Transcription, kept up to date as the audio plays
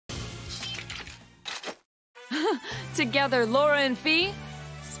Together, Laura and Fee?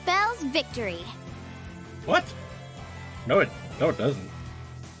 Spells victory. What? No, it doesn't.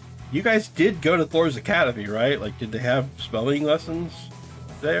 You guys did go to Thor's Academy, right? Like, did they have spelling lessons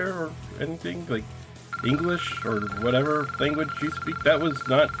there or anything? Like, English or whatever language you speak? That's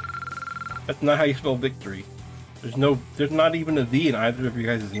not how you spell victory. There's not even a V in either of you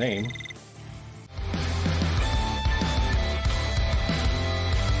guys' name.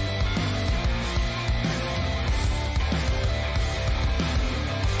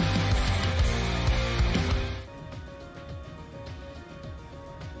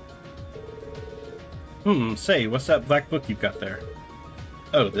 Say, what's that black book you've got there?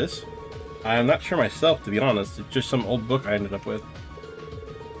 Oh, this? I'm not sure myself, to be honest. It's just some old book I ended up with.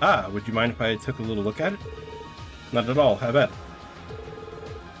 Ah, would you mind if I took a little look at it? Not at all, I bet.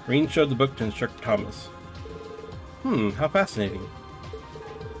 Rean showed the book to Instructor Thomas. How fascinating.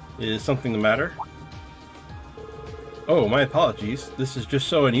 Is something the matter? Oh, my apologies. This is just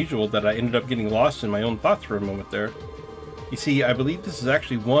so unusual that I ended up getting lost in my own thoughts for a moment there. You see, I believe this is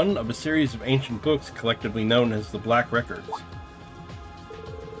actually one of a series of ancient books collectively known as the Black Records.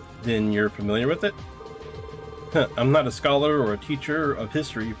 Then you're familiar with it? I'm not a scholar or a teacher of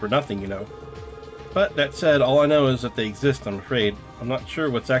history for nothing, you know. But that said, all I know is that they exist, I'm afraid. I'm not sure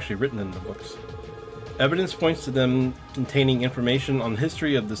what's actually written in the books. Evidence points to them containing information on the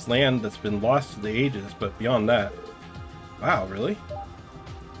history of this land that's been lost to the ages, but beyond that... Wow, really?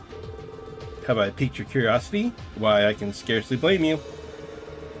 Have I piqued your curiosity? Why, I can scarcely blame you.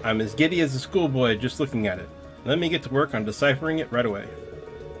 I'm as giddy as a schoolboy just looking at it. Let me get to work on deciphering it right away.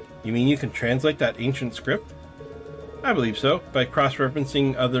 You mean you can translate that ancient script? I believe so, by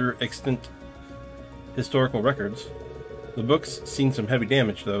cross-referencing other extant historical records. The book's seen some heavy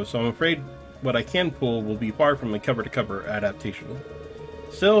damage though, so I'm afraid what I can pull will be far from a cover-to-cover adaptation.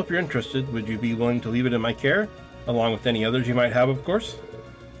 Still, if you're interested, would you be willing to leave it in my care? Along with any others you might have, of course?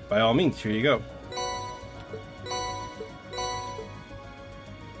 By all means, here you go.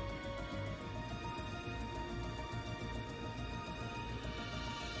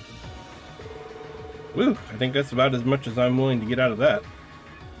 Woo, I think that's about as much as I'm willing to get out of that.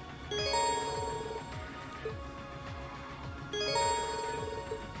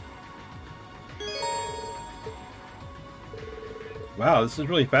 Wow, this is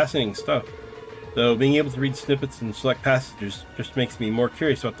really fascinating stuff. Though being able to read snippets and select passages just makes me more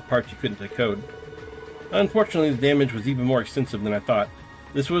curious about the parts you couldn't decode. Unfortunately, the damage was even more extensive than I thought.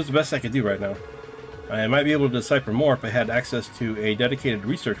 This was the best I could do right now. I might be able to decipher more if I had access to a dedicated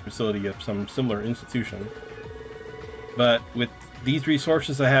research facility of some similar institution. But with these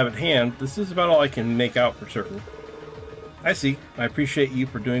resources I have at hand, this is about all I can make out for certain. I see. I appreciate you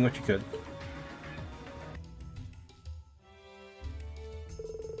for doing what you could.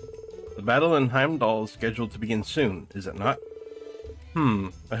 The battle in Heimdall is scheduled to begin soon, is it not?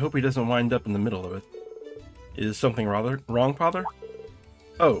 I hope he doesn't wind up in the middle of it. Is something wrong, Father?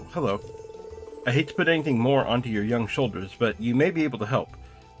 Oh, hello. I hate to put anything more onto your young shoulders, but you may be able to help.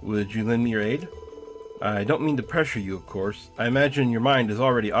 Would you lend me your aid? I don't mean to pressure you, of course. I imagine your mind is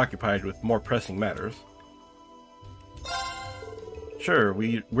already occupied with more pressing matters. Sure,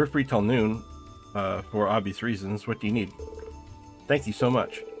 we're free till noon, for obvious reasons. What do you need? Thank you so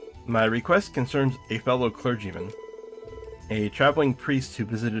much. My request concerns a fellow clergyman. A traveling priest who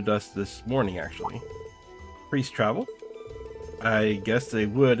visited us this morning, actually. Priests travel? I guess they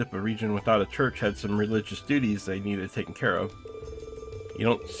would if a region without a church had some religious duties they needed taken care of. You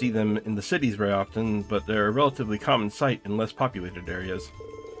don't see them in the cities very often, but they're a relatively common sight in less populated areas.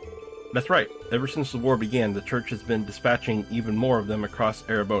 That's right. Ever since the war began, the church has been dispatching even more of them across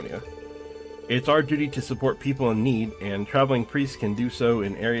Erebonia. It's our duty to support people in need, and traveling priests can do so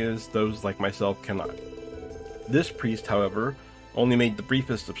in areas those like myself cannot. This priest, however, only made the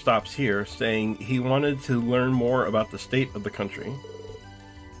briefest of stops here, saying he wanted to learn more about the state of the country.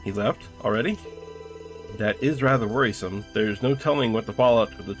 He left already? That is rather worrisome. There's no telling what the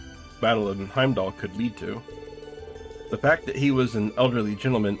fallout of the battle in Heimdall could lead to. The fact that he was an elderly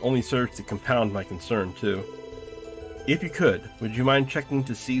gentleman only serves to compound my concern, too. If you could, would you mind checking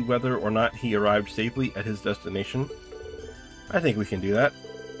to see whether or not he arrived safely at his destination? I think we can do that.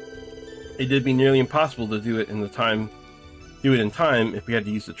 It did be nearly impossible to do it in time if we had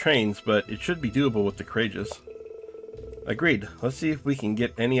to use the trains, but it should be doable with the Courageous. Agreed. Let's see if we can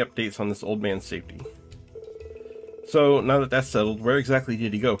get any updates on this old man's safety. So, now that that's settled, where exactly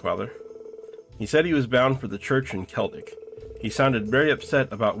did he go, Father? He said he was bound for the church in Keldic. He sounded very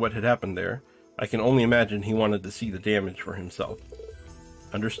upset about what had happened there. I can only imagine he wanted to see the damage for himself.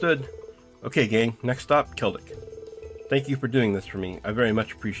 Understood. Okay, gang, next stop, Keldic. Thank you for doing this for me. I very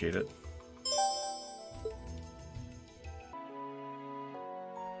much appreciate it.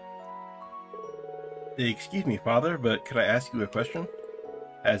 Excuse me, Father, but could I ask you a question?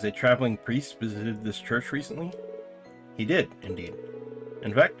 Has a traveling priest visited this church recently? He did, indeed.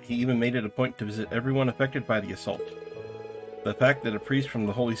 In fact, he even made it a point to visit everyone affected by the assault. The fact that a priest from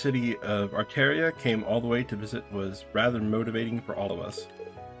the holy city of Arteria came all the way to visit was rather motivating for all of us.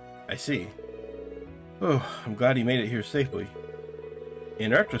 I see. Oh, I'm glad he made it here safely.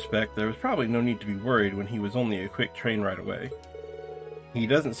 In retrospect, there was probably no need to be worried when he was only a quick train ride away. He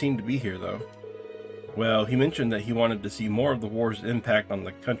doesn't seem to be here, though. Well, he mentioned that he wanted to see more of the war's impact on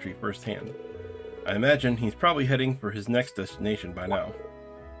the country firsthand. I imagine he's probably heading for his next destination by now.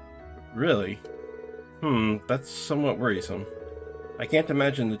 Really? That's somewhat worrisome. I can't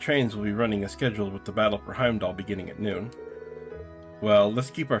imagine the trains will be running as scheduled with the battle for Heimdall beginning at noon. Well,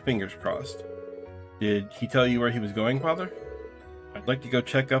 let's keep our fingers crossed. Did he tell you where he was going, Father? I'd like to go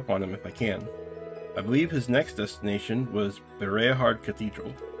check up on him if I can. I believe his next destination was Bereahard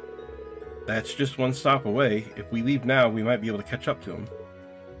Cathedral. That's just one stop away. If we leave now, we might be able to catch up to him.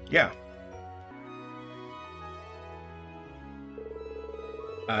 Yeah.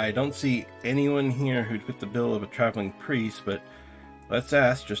 I don't see anyone here who'd fit the bill of a traveling priest, but let's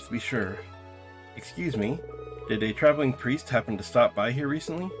ask just to be sure. Excuse me, did a traveling priest happen to stop by here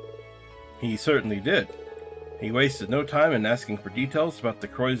recently? He certainly did. He wasted no time in asking for details about the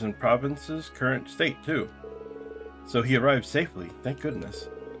Croizon province's current state, too. So he arrived safely, thank goodness.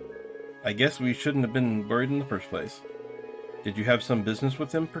 I guess we shouldn't have been worried in the first place. Did you have some business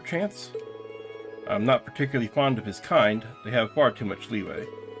with him, perchance? I'm not particularly fond of his kind. They have far too much leeway.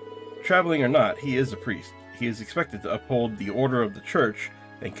 Traveling or not, he is a priest. He is expected to uphold the order of the church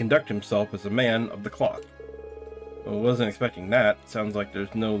and conduct himself as a man of the cloth. Well, wasn't expecting that. Sounds like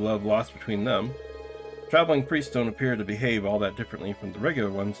there's no love lost between them. Traveling priests don't appear to behave all that differently from the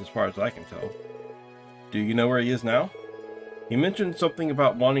regular ones as far as I can tell. Do you know where he is now? He mentioned something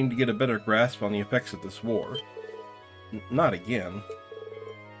about wanting to get a better grasp on the effects of this war. Not again.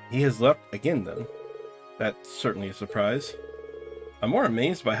 He has left again, then. That's certainly a surprise. I'm more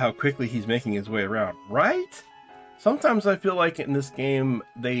amazed by how quickly he's making his way around, right? Sometimes I feel like in this game,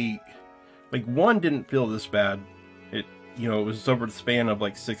 one didn't feel this bad. It was over the span of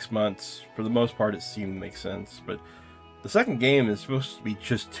like 6 months. For the most part, it seemed to make sense. But the second game is supposed to be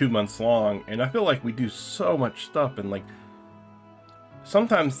just 2 months long, and I feel like we do so much stuff, and like,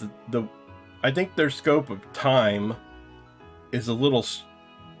 sometimes I think their scope of time is a little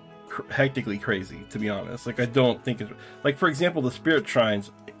hectically crazy, to be honest. Like, I don't think it's like, for example, the spirit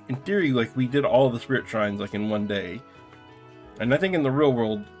shrines. In theory, like, we did all the spirit shrines like in one day, and I think in the real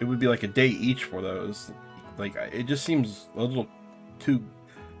world it would be like a day each for those. Like, it just seems a little too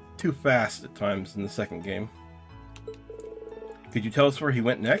fast at times in the second game. Could you tell us where he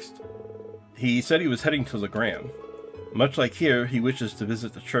went next? He said he was heading to Legram. Much like here, he wishes to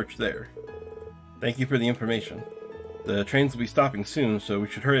visit the church there. Thank you for the information. The trains will be stopping soon, so we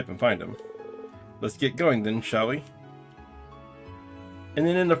should hurry up and find him. Let's get going then, shall we? And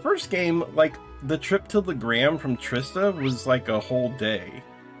then in the first game, like, the trip to Legram from Trista was like a whole day.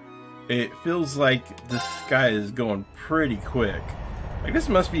 It feels like this guy is going pretty quick. Like, this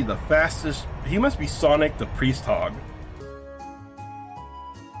must be the fastest. He must be Sonic the Priest Hog.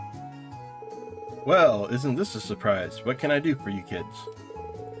 Well, isn't this a surprise? What can I do for you kids?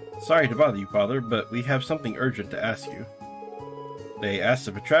 Sorry to bother you, Father, but we have something urgent to ask you. They asked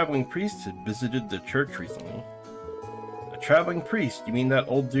if a traveling priest had visited the church recently. A traveling priest? You mean that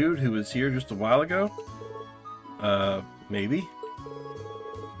old dude who was here just a while ago? Maybe?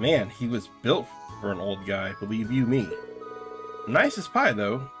 Man, he was built for an old guy, believe you me. Nice as pie,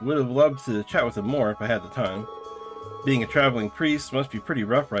 though. Would have loved to chat with him more if I had the time. Being a traveling priest must be pretty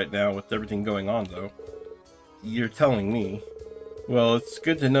rough right now with everything going on, though. You're telling me. Well, it's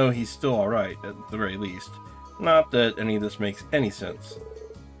good to know he's still alright, at the very least. Not that any of this makes any sense.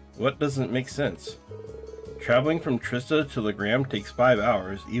 What doesn't make sense? Traveling from Trista to Legram takes 5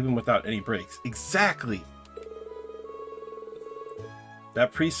 hours, even without any breaks. Exactly!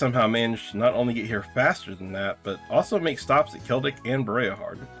 That priest somehow managed to not only get here faster than that, but also make stops at Keldic and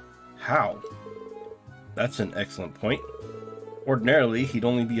Bereahard. How? That's an excellent point. Ordinarily, he'd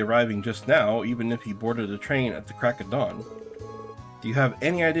only be arriving just now, even if he boarded a train at the crack of dawn. Do you have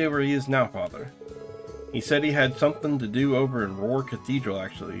any idea where he is now, Father? He said he had something to do over in Roar Cathedral,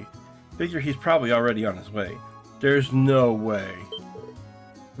 actually. Figure he's probably already on his way. There's no way.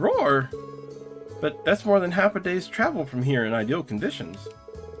 Roar? But that's more than half a day's travel from here in ideal conditions.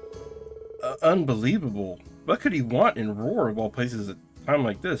 Unbelievable. What could he want in Roar of all places at a time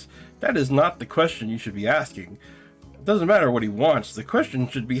like this? That is not the question you should be asking. It doesn't matter what he wants. The question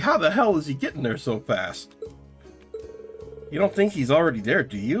should be, how the hell is he getting there so fast? You don't think he's already there,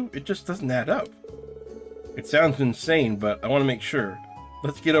 do you? It just doesn't add up. It sounds insane, but I want to make sure.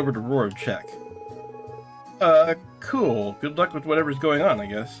 Let's get over to Roar and check. Cool. Good luck with whatever's going on, I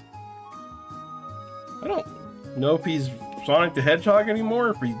guess. I don't know if he's Sonic the Hedgehog anymore,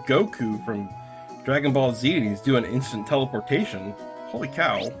 or if he's Goku from Dragon Ball Z and he's doing instant teleportation. Holy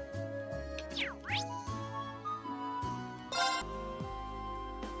cow.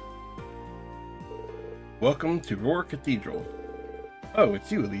 Welcome to Roar Cathedral. Oh,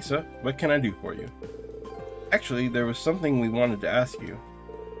 it's you, Elisa. What can I do for you? Actually, there was something we wanted to ask you.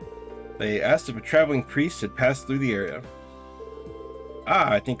 They asked if a traveling priest had passed through the area.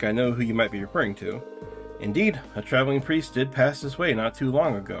 Ah, I think I know who you might be referring to. Indeed, a traveling priest did pass this way not too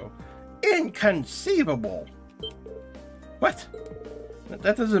long ago. Inconceivable! What?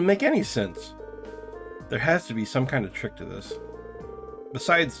 That doesn't make any sense. There has to be some kind of trick to this.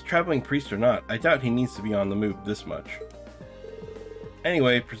 Besides, traveling priest or not, I doubt he needs to be on the move this much.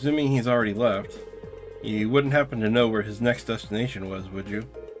 Anyway, presuming he's already left, you wouldn't happen to know where his next destination was, would you?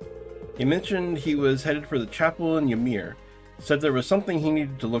 He mentioned he was headed for the chapel in Ymir, said there was something he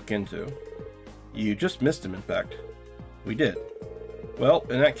needed to look into. You just missed him, in fact. We did. Well,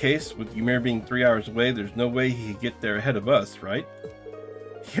 in that case, with Ymir being 3 hours away, there's no way he could get there ahead of us, right?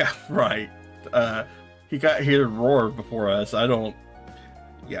 Yeah, right. He got here to Roar before us.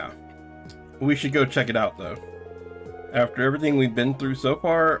 Yeah. We should go check it out, though. After everything we've been through so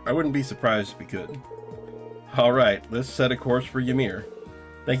far, I wouldn't be surprised if we could. Alright, let's set a course for Ymir.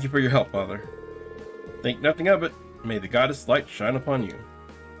 Thank you for your help, Father. Think nothing of it. May the goddess light shine upon you.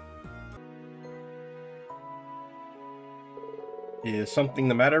 Is something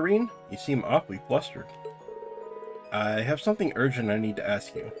the matter, Rean? You seem awfully flustered. I have something urgent I need to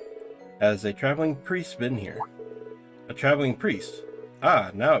ask you. Has a traveling priest been here? A traveling priest?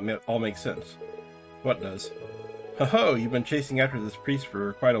 Ah, now it all makes sense. What does? Ho-ho, you've been chasing after this priest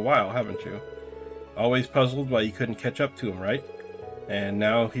for quite a while, haven't you? Always puzzled why you couldn't catch up to him, right? And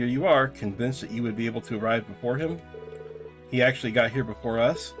now here you are, convinced that you would be able to arrive before him? He actually got here before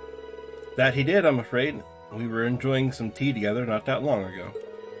us? That he did, I'm afraid. We were enjoying some tea together not that long ago.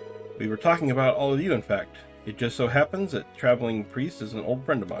 We were talking about all of you, in fact. It just so happens that traveling priest is an old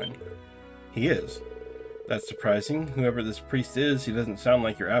friend of mine. He is. That's surprising. Whoever this priest is, he doesn't sound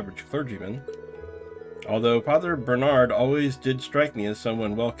like your average clergyman. Although Father Bernard always did strike me as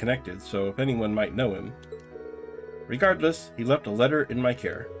someone well connected, so if anyone might know him. Regardless, he left a letter in my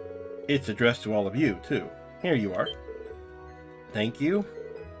care. It's addressed to all of you, too. Here you are. Thank you.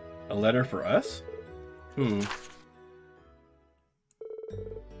 A letter for us?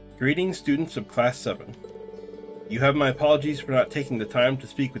 Greetings, students of Class 7. You have my apologies for not taking the time to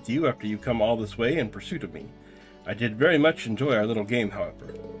speak with you after you come all this way in pursuit of me. I did very much enjoy our little game,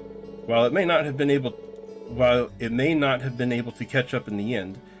 however. While it may not have been able to catch up in the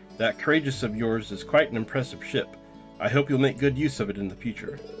end, that Courageous of yours is quite an impressive ship. I hope you'll make good use of it in the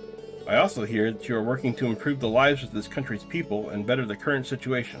future. I also hear that you are working to improve the lives of this country's people and better the current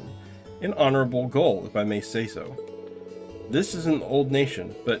situation. An honorable goal, if I may say so. This is an old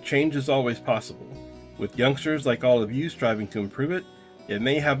nation, but change is always possible. With youngsters like all of you striving to improve it, it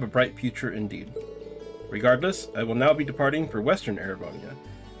may have a bright future indeed. Regardless, I will now be departing for Western Erebonia.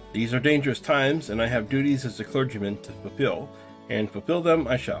 These are dangerous times, and I have duties as a clergyman to fulfill, and fulfill them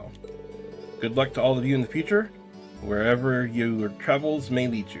I shall. Good luck to all of you in the future, wherever your travels may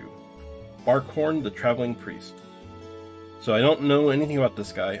lead you. Barkhorn, the Traveling Priest. So I don't know anything about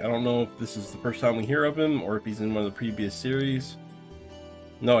this guy. I don't know if this is the first time we hear of him, or if he's in one of the previous series.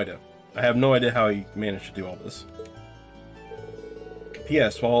 No idea. I have no idea how he managed to do all this.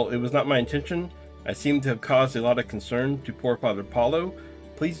 P.S. While it was not my intention, I seem to have caused a lot of concern to poor Father Paulo.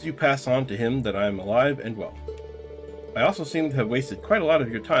 Please do pass on to him that I am alive and well. I also seem to have wasted quite a lot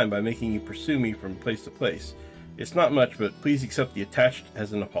of your time by making you pursue me from place to place. It's not much, but please accept the attached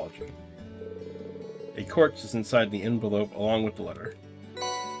as an apology. A quartz is inside the envelope along with the letter.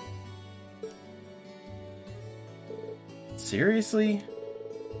 Seriously?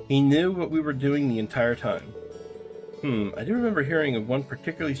 He knew what we were doing the entire time. I do remember hearing of one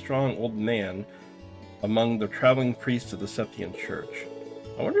particularly strong old man among the traveling priests of the Septian Church.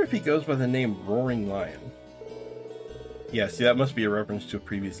 I wonder if he goes by the name Roaring Lion. Yeah, see, that must be a reference to a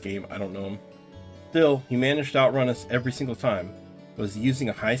previous game. I don't know him. Still, he managed to outrun us every single time. Was he using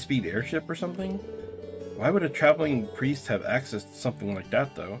a high-speed airship or something? Why would a traveling priest have access to something like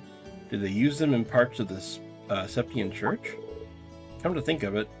that, though? Did they use them in parts of the Septian Church? Come to think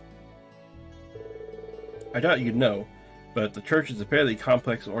of it, I doubt you'd know, but the church is a fairly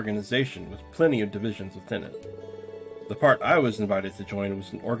complex organization with plenty of divisions within it. The part I was invited to join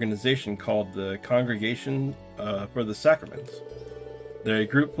was an organization called the Congregation for the Sacraments. They're a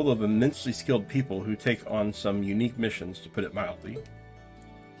group full of immensely skilled people who take on some unique missions, to put it mildly.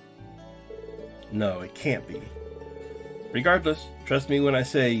 No, it can't be. Regardless, trust me when I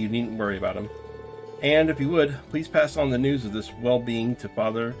say you needn't worry about him. And if you would, please pass on the news of this well-being to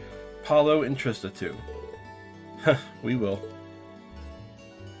Father Paulo and Trista too. We will.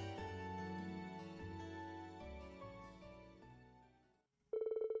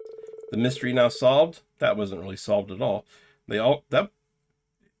 The mystery now solved? That wasn't really solved at all.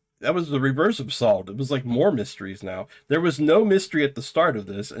 That was the reverse of solved. It was like more mysteries now. There was no mystery at the start of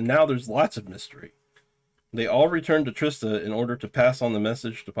this, and now there's lots of mystery. They all returned to Trista in order to pass on the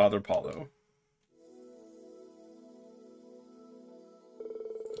message to Father Paulo.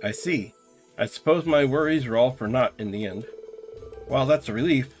 I see. I suppose my worries are all for naught in the end. While that's a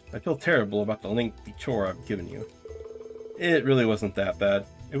relief, I feel terrible about the lengthy chore I've given you. It really wasn't that bad.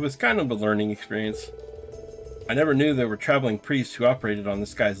 It was kind of a learning experience. I never knew there were traveling priests who operated on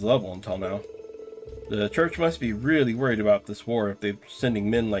this guy's level until now. The church must be really worried about this war if they're sending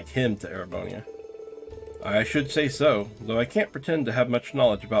men like him to Erebonia. I should say so, though I can't pretend to have much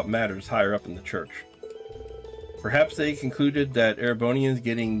knowledge about matters higher up in the church. Perhaps they concluded that Erebonians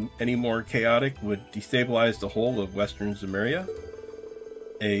getting any more chaotic would destabilize the whole of western Zemuria?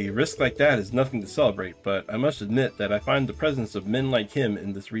 A risk like that is nothing to celebrate, but I must admit that I find the presence of men like him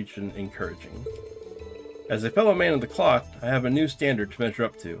in this region encouraging. As a fellow man of the cloth, I have a new standard to measure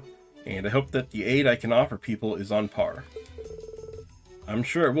up to, and I hope that the aid I can offer people is on par. I'm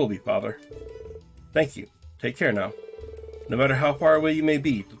sure it will be, Father. Thank you. Take care now. No matter how far away you may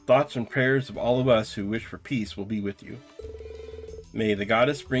be, the thoughts and prayers of all of us who wish for peace will be with you. May the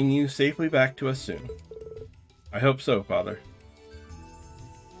goddess bring you safely back to us soon. I hope so, Father.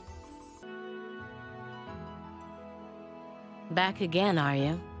 Back again, are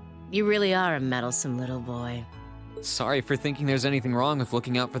you? You really are a meddlesome little boy. Sorry for thinking there's anything wrong with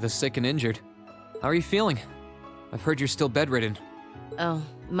looking out for the sick and injured. How are you feeling? I've heard you're still bedridden. Oh,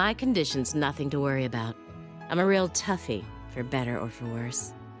 my condition's nothing to worry about. I'm a real toughie, for better or for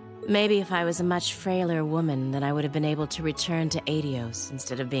worse. Maybe if I was a much frailer woman, then I would have been able to return to Adios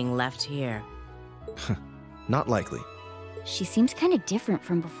instead of being left here. Not likely. She seems kind of different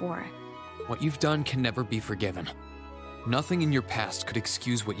from before. What you've done can never be forgiven. Nothing in your past could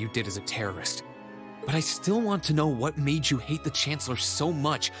excuse what you did as a terrorist. But I still want to know what made you hate the Chancellor so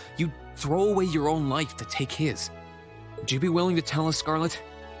much you'd throw away your own life to take his. Would you be willing to tell us, Scarlet?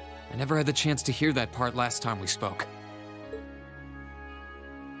 I never had the chance to hear that part last time we spoke.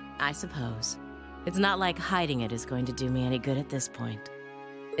 I suppose. It's not like hiding it is going to do me any good at this point.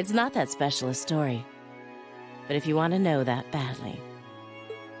 It's not that special a story. But if you want to know that badly...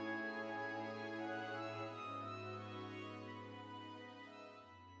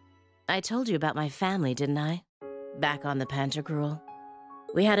 I told you about my family, didn't I? Back on the Pantagruel.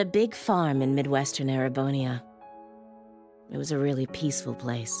 We had a big farm in Midwestern Erebonia. It was a really peaceful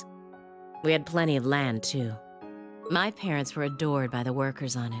place. We had plenty of land, too. My parents were adored by the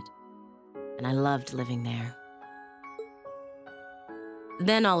workers on it, and I loved living there.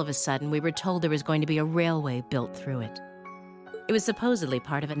 Then all of a sudden, we were told there was going to be a railway built through it. It was supposedly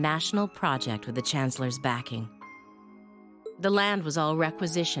part of a national project with the Chancellor's backing. The land was all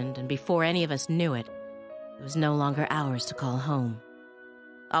requisitioned, and before any of us knew it, it was no longer ours to call home.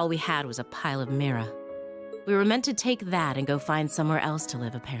 All we had was a pile of Mira. We were meant to take that and go find somewhere else to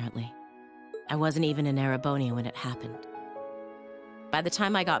live, apparently. I wasn't even in Erebonia when it happened. By the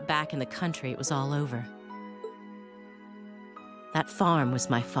time I got back in the country, it was all over. That farm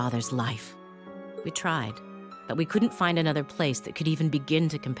was my father's life. We tried, but we couldn't find another place that could even begin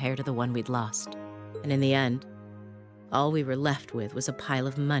to compare to the one we'd lost. And in the end, all we were left with was a pile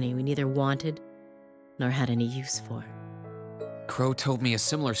of money we neither wanted nor had any use for. Crow told me a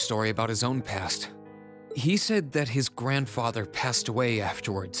similar story about his own past. He said that his grandfather passed away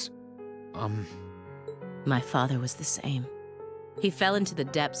afterwards. My father was the same. He fell into the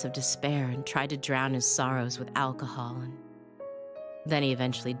depths of despair and tried to drown his sorrows with alcohol, and then he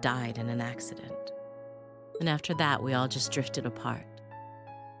eventually died in an accident. And after that, we all just drifted apart.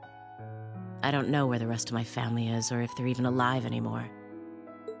 I don't know where the rest of my family is, or if they're even alive anymore.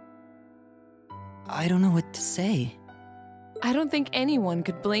 I don't know what to say. I don't think anyone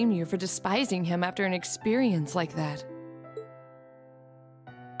could blame you for despising him after an experience like that.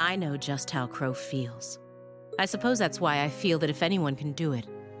 I know just how Crow feels. I suppose that's why I feel that if anyone can do it,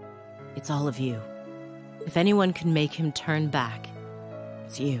 it's all of you. If anyone can make him turn back,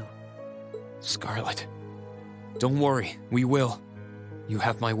 it's you. Scarlet. Don't worry, we will. You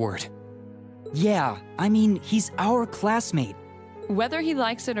have my word. Yeah, I mean, he's our classmate. Whether he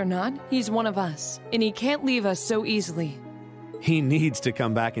likes it or not, he's one of us, and he can't leave us so easily. He needs to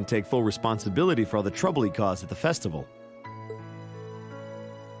come back and take full responsibility for all the trouble he caused at the festival.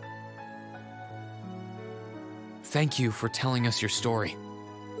 Thank you for telling us your story.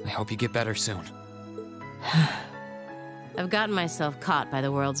 I hope you get better soon. I've gotten myself caught by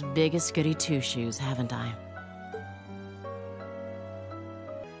the world's biggest goody two-shoes, haven't I?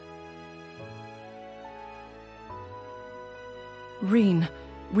 Rean,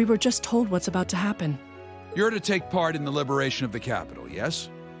 we were just told what's about to happen. You're to take part in the liberation of the capital, yes?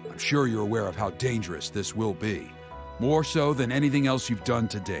 I'm sure you're aware of how dangerous this will be. More so than anything else you've done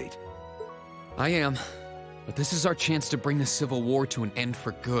to date. I am. But this is our chance to bring the Civil War to an end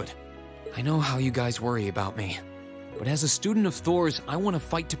for good. I know how you guys worry about me. But as a student of Thor's, I want to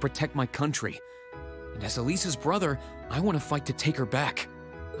fight to protect my country. And as Elisa's brother, I want to fight to take her back.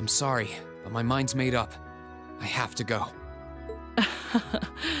 I'm sorry, but my mind's made up. I have to go.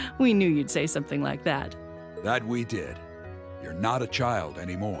 We knew you'd say something like that. That we did. You're not a child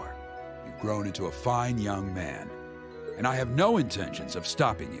anymore. You've grown into a fine young man. And I have no intentions of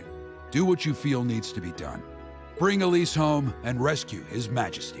stopping you. Do what you feel needs to be done. Bring Elise home and rescue His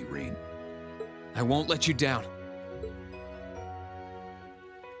Majesty, Rean. I won't let you down.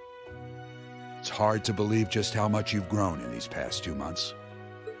 It's hard to believe just how much you've grown in these past 2 months.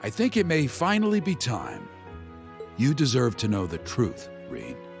 I think it may finally be time. You deserve to know the truth,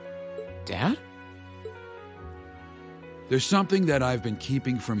 Rean. Dad? There's something that I've been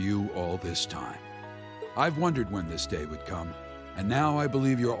keeping from you all this time. I've wondered when this day would come, and now I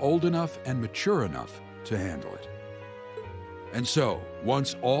believe you're old enough and mature enough to handle it. And so,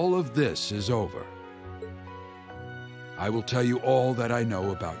 once all of this is over, I will tell you all that I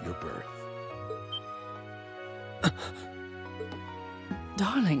know about your birth.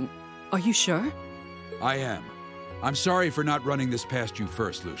 Darling, are you sure? I am. I'm sorry for not running this past you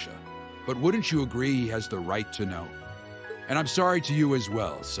first, Lucia. But wouldn't you agree he has the right to know? And I'm sorry to you as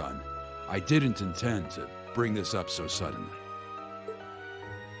well, son. I didn't intend to bring this up so suddenly.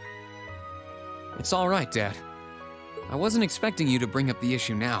 It's all right, Dad. I wasn't expecting you to bring up the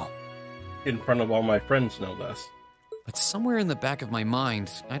issue now. In front of all my friends, no less. But somewhere in the back of my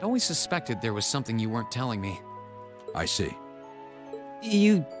mind, I'd always suspected there was something you weren't telling me. I see.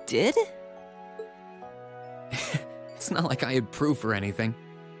 You did? It's not like I had proof or anything.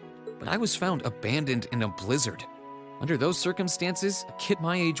 But I was found abandoned in a blizzard. Under those circumstances, a kid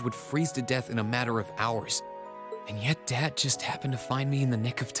my age would freeze to death in a matter of hours. And yet Dad just happened to find me in the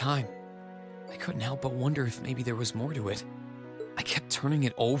nick of time. I couldn't help but wonder if maybe there was more to it. I kept turning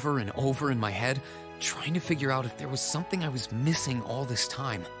it over and over in my head, trying to figure out if there was something I was missing all this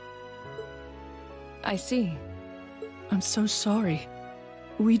time. I see. I'm so sorry.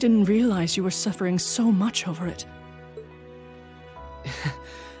 We didn't realize you were suffering so much over it.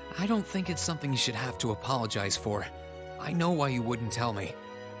 I don't think it's something you should have to apologize for. I know why you wouldn't tell me.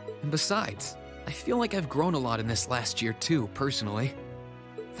 And besides, I feel like I've grown a lot in this last year too, personally.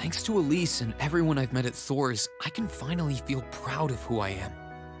 Thanks to Elise and everyone I've met at Thor's, I can finally feel proud of who I am.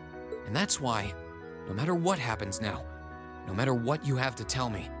 And that's why, no matter what happens now, no matter what you have to tell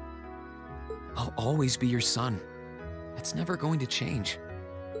me, I'll always be your son. That's never going to change.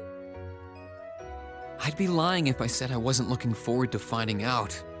 I'd be lying if I said I wasn't looking forward to finding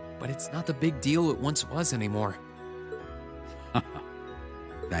out, but it's not the big deal it once was anymore.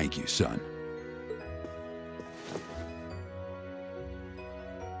 Thank you, son.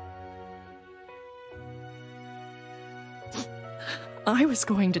 I was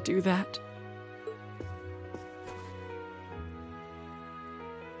going to do that.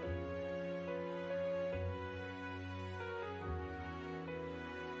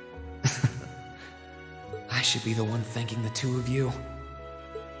 I should be the one thanking the two of you.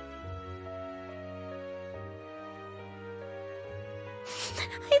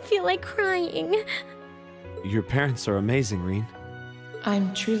 I feel like crying. Your parents are amazing, Rean.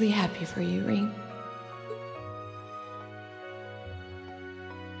 I'm truly happy for you, Rean.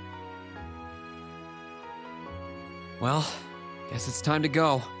 Well, guess it's time to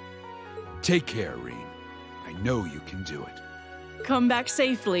go. Take care, Rean. I know you can do it. Come back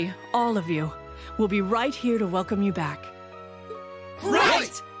safely, all of you. We'll be right here to welcome you back.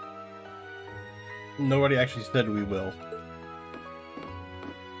 Right! Nobody actually said we will.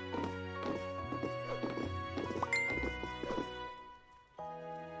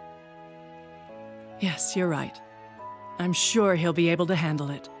 Yes, you're right. I'm sure he'll be able to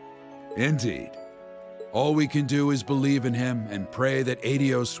handle it. Indeed. All we can do is believe in him and pray that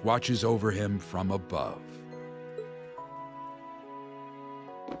Adios watches over him from above.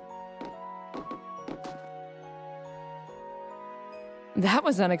 That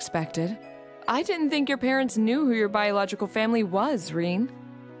was unexpected. I didn't think your parents knew who your biological family was, Rean.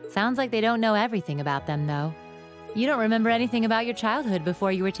 Sounds like they don't know everything about them, though. You don't remember anything about your childhood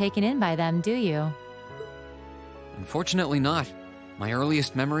before you were taken in by them, do you? Unfortunately not. My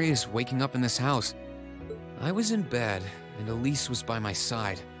earliest memory is waking up in this house. I was in bed, and Elise was by my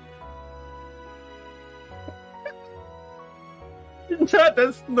side.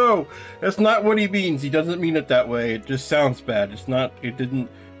 That's not what he means. He doesn't mean it that way. It just sounds bad. It's not. It didn't.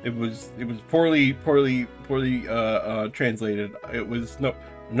 It was poorly translated. It was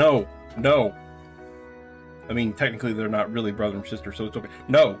no. I mean, technically, they're not really brother and sister, so it's okay.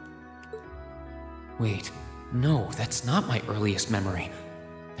 No. Wait, no, that's not my earliest memory.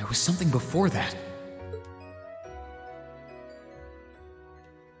 There was something before that.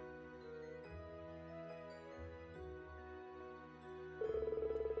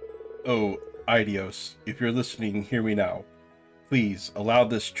 Oh, Idios, if you're listening, hear me now. Please, allow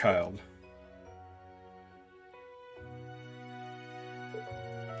this child.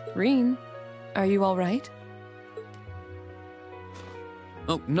 Rean, are you all right?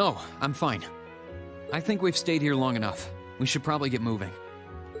 Oh, no, I'm fine. I think we've stayed here long enough. We should probably get moving.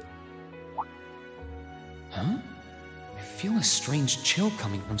 Huh? I feel a strange chill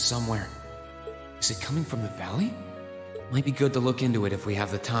coming from somewhere. Is it coming from the valley? Might be good to look into it if we have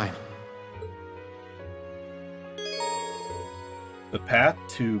the time. The path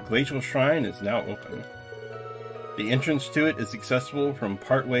to Glacial Shrine is now open. The entrance to it is accessible from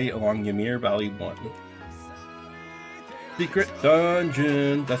partway along Ymir Valley 1. Secret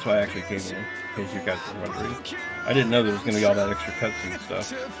dungeon! That's why I actually came here, in case you guys were wondering. I didn't know there was going to be all that extra cutscene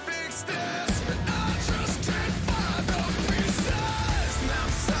stuff.